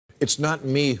It's not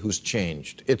me who's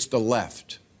changed. It's the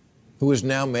left, who is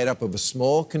now made up of a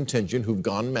small contingent who've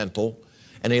gone mental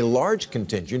and a large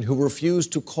contingent who refuse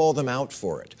to call them out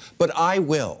for it. But I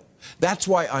will. That's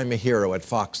why I'm a hero at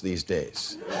Fox these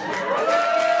days.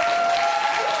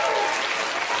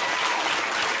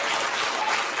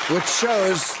 Which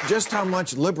shows just how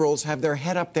much liberals have their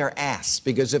head up their ass,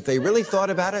 because if they really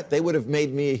thought about it, they would have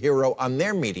made me a hero on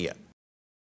their media.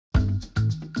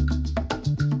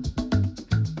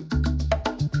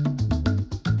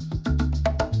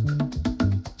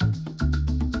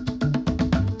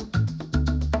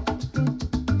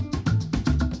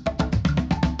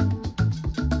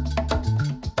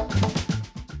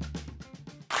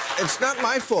 It's not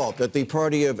my fault that the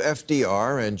party of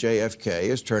FDR and JFK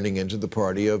is turning into the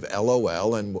party of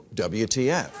LOL and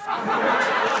WTF.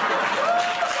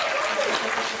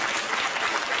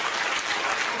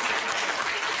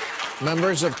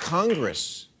 Members of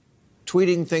Congress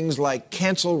tweeting things like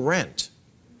cancel rent,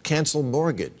 cancel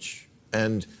mortgage,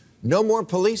 and no more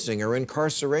policing or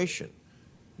incarceration,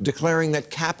 declaring that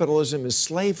capitalism is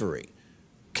slavery,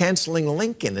 canceling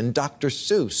Lincoln and Dr.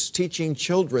 Seuss, teaching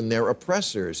children they're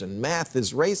oppressors and math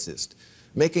is racist,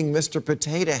 making Mr.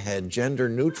 Potato Head gender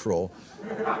neutral,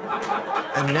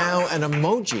 and now an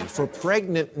emoji for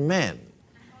pregnant men.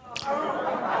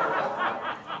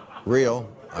 Real,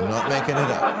 I'm not making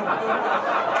it up.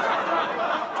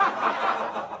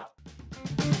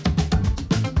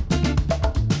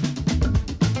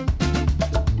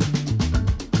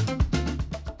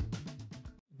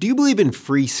 Do you believe in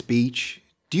free speech?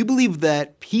 Do you believe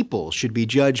that people should be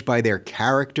judged by their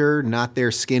character, not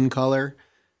their skin color?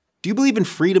 Do you believe in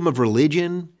freedom of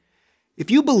religion? If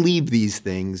you believe these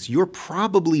things, you're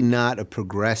probably not a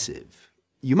progressive.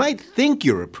 You might think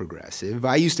you're a progressive.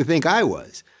 I used to think I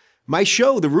was. My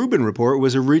show, The Rubin Report,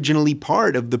 was originally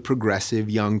part of the Progressive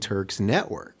Young Turks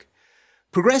network.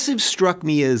 Progressives struck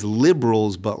me as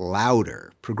liberals, but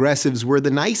louder. Progressives were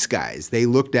the nice guys. They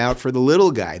looked out for the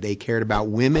little guy. They cared about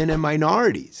women and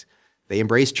minorities. They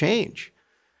embraced change.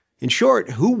 In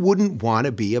short, who wouldn't want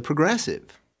to be a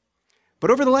progressive?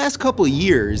 But over the last couple of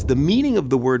years, the meaning of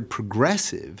the word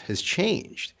progressive has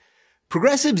changed.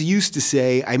 Progressives used to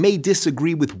say, I may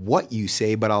disagree with what you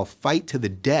say, but I'll fight to the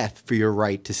death for your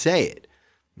right to say it.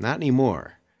 Not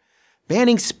anymore.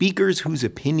 Banning speakers whose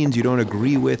opinions you don't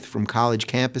agree with from college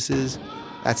campuses,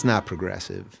 that's not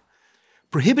progressive.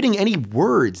 Prohibiting any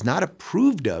words not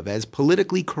approved of as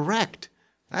politically correct,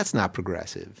 that's not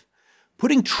progressive.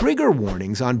 Putting trigger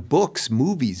warnings on books,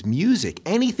 movies, music,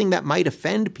 anything that might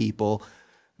offend people,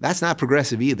 that's not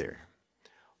progressive either.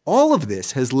 All of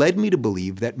this has led me to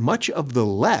believe that much of the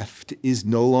left is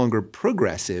no longer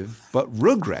progressive, but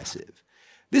regressive.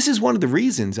 This is one of the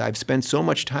reasons I've spent so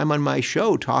much time on my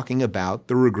show talking about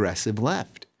the regressive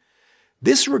left.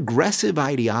 This regressive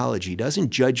ideology doesn't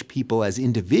judge people as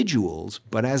individuals,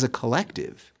 but as a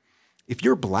collective. If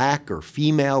you're black or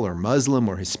female or Muslim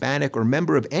or Hispanic or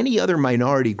member of any other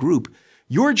minority group,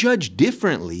 you're judged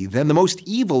differently than the most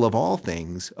evil of all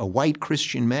things, a white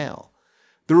Christian male.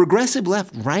 The regressive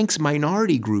left ranks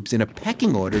minority groups in a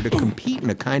pecking order to compete in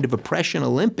a kind of oppression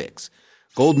Olympics.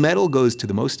 Gold medal goes to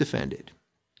the most offended.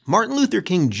 Martin Luther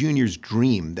King Jr.'s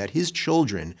dream that his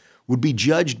children would be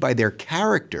judged by their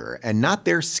character and not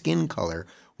their skin color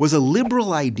was a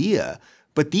liberal idea,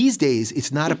 but these days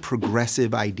it's not a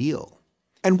progressive ideal.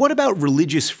 And what about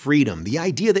religious freedom, the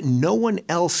idea that no one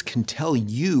else can tell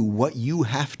you what you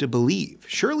have to believe?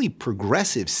 Surely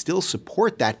progressives still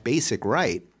support that basic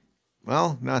right.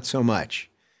 Well, not so much.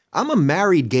 I'm a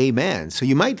married gay man, so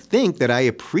you might think that I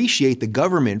appreciate the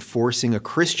government forcing a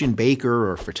Christian baker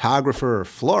or photographer or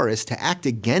florist to act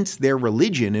against their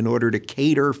religion in order to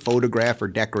cater, photograph, or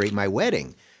decorate my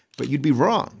wedding. But you'd be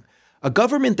wrong. A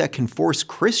government that can force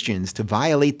Christians to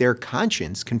violate their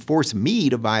conscience can force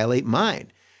me to violate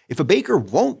mine. If a baker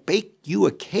won't bake you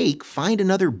a cake, find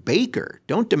another baker.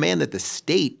 Don't demand that the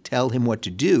state tell him what to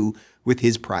do with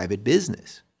his private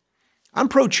business. I'm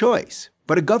pro-choice,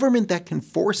 but a government that can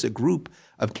force a group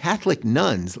of Catholic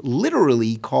nuns,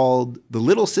 literally called the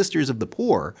Little Sisters of the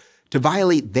Poor, to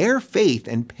violate their faith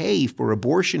and pay for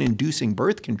abortion-inducing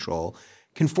birth control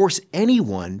can force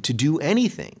anyone to do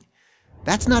anything.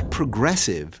 That's not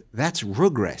progressive, that's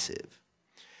regressive.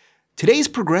 Today's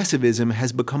progressivism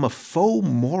has become a faux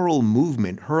moral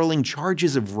movement hurling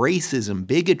charges of racism,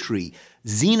 bigotry,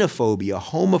 xenophobia,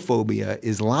 homophobia,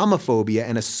 Islamophobia,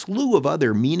 and a slew of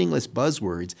other meaningless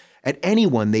buzzwords at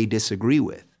anyone they disagree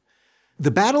with. The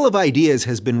battle of ideas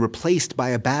has been replaced by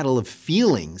a battle of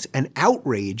feelings, and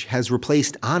outrage has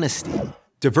replaced honesty.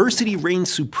 Diversity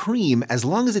reigns supreme as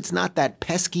long as it's not that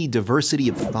pesky diversity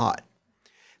of thought.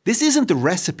 This isn't the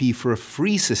recipe for a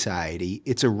free society,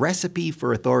 it's a recipe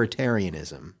for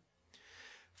authoritarianism.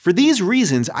 For these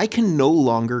reasons, I can no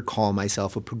longer call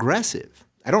myself a progressive.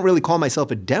 I don't really call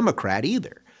myself a Democrat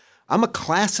either. I'm a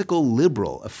classical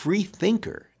liberal, a free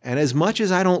thinker, and as much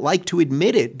as I don't like to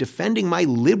admit it, defending my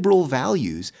liberal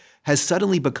values has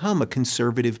suddenly become a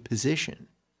conservative position.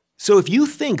 So if you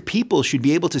think people should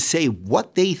be able to say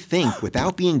what they think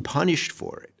without being punished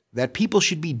for it, that people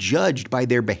should be judged by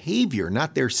their behavior,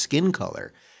 not their skin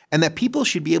color, and that people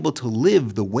should be able to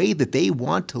live the way that they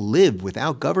want to live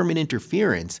without government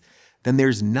interference, then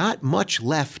there's not much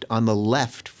left on the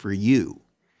left for you.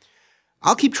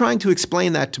 I'll keep trying to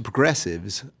explain that to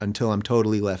progressives until I'm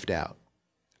totally left out.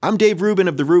 I'm Dave Rubin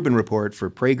of The Rubin Report for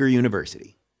Prager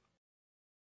University.